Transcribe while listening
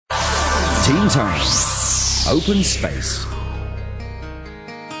Teen Time. Open Space.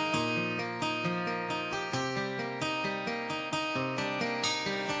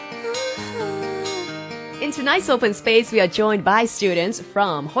 In tonight's Open Space, we are joined by students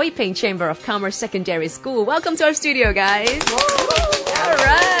from Hoi Ping Chamber of Commerce Secondary School. Welcome to our studio, guys. All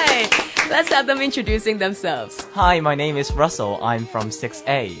right. Let's have them introducing themselves. Hi, my name is Russell. I'm from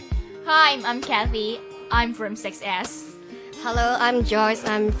 6A. Hi, I'm Kathy. I'm from 6S. Hello, I'm Joyce.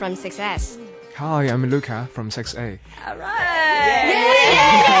 I'm from 6S. Hi, I'm Luca from 6A. All right.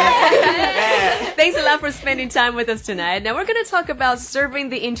 Thanks a lot for spending time with us tonight. Now, we're going to talk about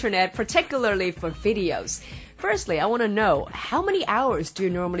surfing the internet, particularly for videos. Firstly, I want to know, how many hours do you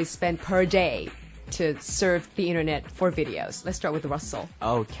normally spend per day to surf the internet for videos? Let's start with Russell.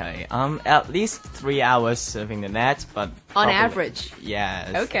 Okay, at least 3 hours surfing the net, but On average?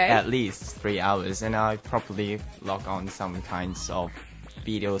 Yes. Okay. At least 3 hours, and I probably log on some kinds of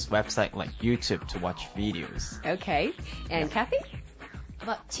videos website like YouTube to watch videos. Okay. And Kathy?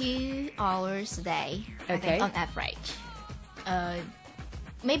 About 2 hours a day, I Okay. think, on average.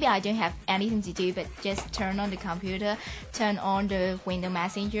 Maybe I don't have anything to do, but just turn on the computer, turn on the window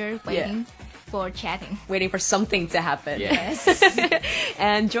messenger, waiting for chatting. Waiting for something to happen. Yes.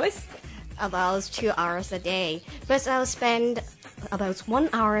 And Joyce? About 2 hours a day. But I'll spend about 1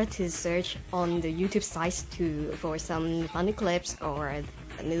 hour to search on the YouTube sites for some funny clips or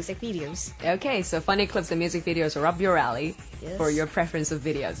music videos. Okay, so funny clips and music videos are up your alley Yes. for your preference of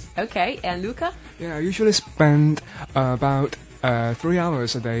videos. Okay, and Luca? Yeah, I usually spend about 3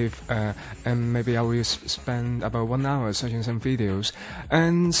 hours a day, and maybe I will spend about 1 hour searching some videos.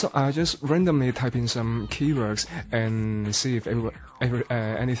 And so I just randomly type in some keywords and see if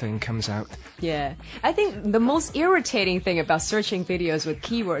anything comes out. Yeah. I think the most irritating thing about searching videos with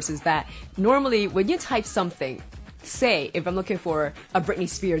keywords is that normally when you type something, say if I'm looking for a Britney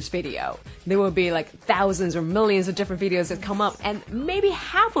Spears video, there will be like thousands or millions of different videos that come up, and maybe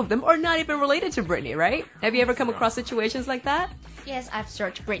half of them are not even related to Britney, right? Have you ever come across situations like that? Yes, I've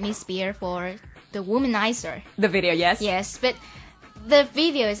searched Britney Spears for the Womanizer. The video, yes? Yes, but the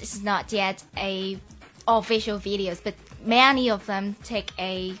videos is not yet a official videos, but many of them take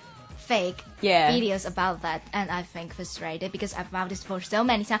a fake videos about that, and I think frustrated because I found this for so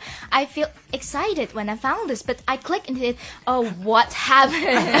many times. I feel excited when I found this, but I click into it. Oh, what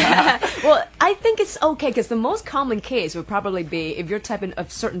happened? Well, I think it's okay because the most common case would probably be if you're typing a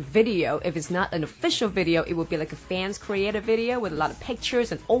certain video, if it's not an official video, it would be like a fans created video with a lot of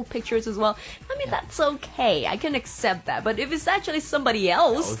pictures and old pictures as well. I mean, that's okay. I can accept that. But if it's actually somebody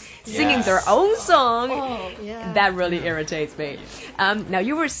else singing their own song, that really irritates me. Now,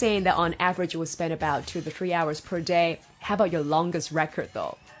 you were saying that on average you would spend about 2 to 3 hours per day. How about your longest record,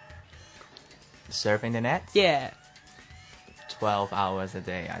 though? Surfing the net? Yeah. 12 hours a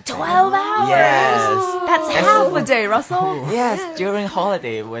day, I think. 12 hours? Yes. That's half a day, Russell. Yes, during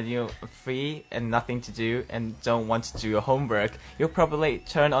holiday when you're free and nothing to do and don't want to do your homework, you'll probably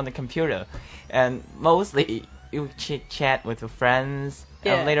turn on the computer and mostly you chit-chat with your friends,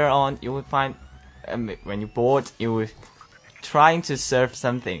 and later on you will find when you're bored you will trying to surf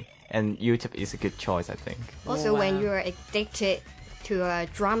something, and YouTube is a good choice, I think. Also, when you're addicted to a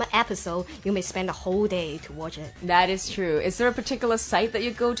drama episode, you may spend a whole day to watch it. That is true. Is there a particular site that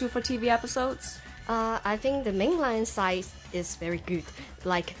you go to for TV episodes? I think the mainline site is very good,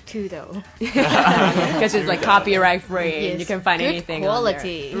 like Tudo. Because it's like copyright free. Yes. You can find Good anything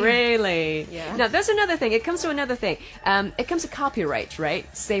quality. on there. Really? Yeah. Now, there's another thing. It comes to another thing. It comes to copyright, right?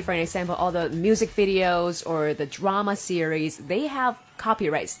 Say, for an example, all the music videos or the drama series, they have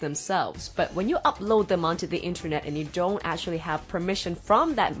copyrights themselves. But when you upload them onto the internet and you don't actually have permission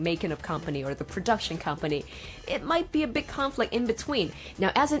from that making of company or the production company, it might be a big conflict in between.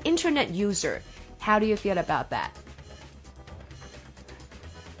 Now, as an internet user, how do you feel about that?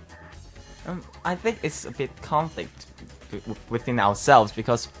 I think it's a bit conflict within ourselves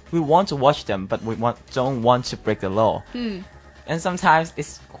because we want to watch them, but we don't want to break the law. And sometimes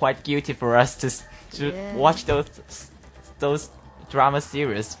it's quite guilty for us to watch those drama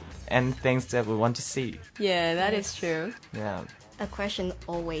series and things that we want to see. Yeah, that is true. Yeah. A question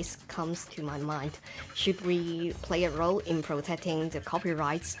always comes to my mind. Should we play a role in protecting the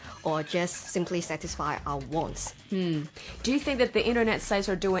copyrights or just simply satisfy our wants? Do you think that the internet sites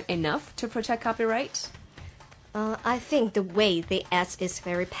are doing enough to protect copyright? I think the way they act is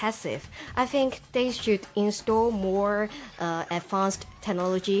very passive. I think they should install more advanced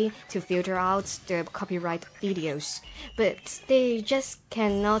technology to filter out the copyright videos. But they just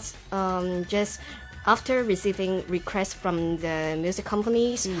cannot just after receiving requests from the music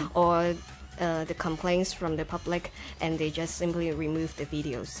companies or the complaints from the public, and they just simply remove the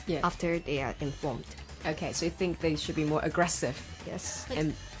videos after they are informed. Okay, so you think they should be more aggressive? Yes. But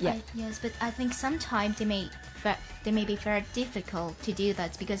And yes, but I think sometimes they may be very difficult to do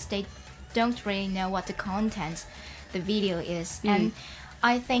that because they don't really know what the content the video is. And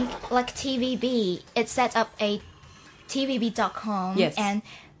I think like TVB, it set up a tvb.com and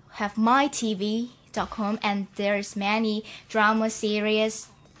have mytv.com, and there's many drama series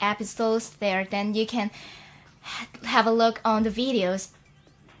episodes there. Then you can have a look on the videos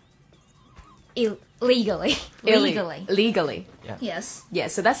legally. Legally. Yeah. Yes. Yeah,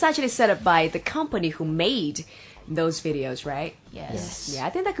 so that's actually set up by the company who made those videos, right? Yes. Yeah, I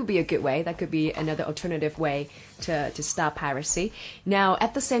think that could be a good way. That could be another alternative way to stop piracy. Now,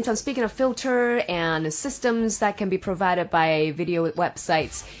 at the same time, speaking of filter and systems that can be provided by video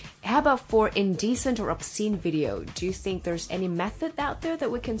websites, how about for indecent or obscene video? Do you think there's any method out there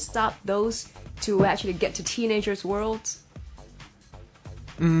that we can stop those to actually get to teenagers' worlds?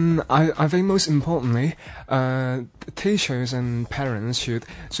 I think most importantly, teachers and parents should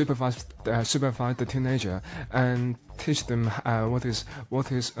supervise the teenager and teach them what is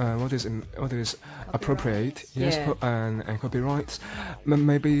appropriate, and copyright.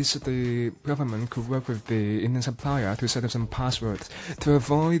 Maybe the government could work with the internet supplier to set up some passwords to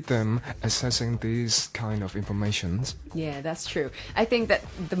avoid them accessing these kind of informations. Yeah, that's true. I think that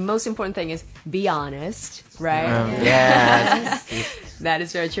the most important thing is be honest, right? Yes. That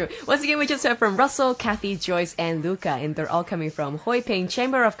is very true. Once again, we just heard from Russell, Kathy, Joyce, and Luca, and they're all coming from Hoi Ping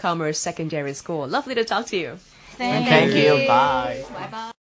Chamber of Commerce Secondary School. Lovely to talk to you. Thank you. Bye. Bye-bye.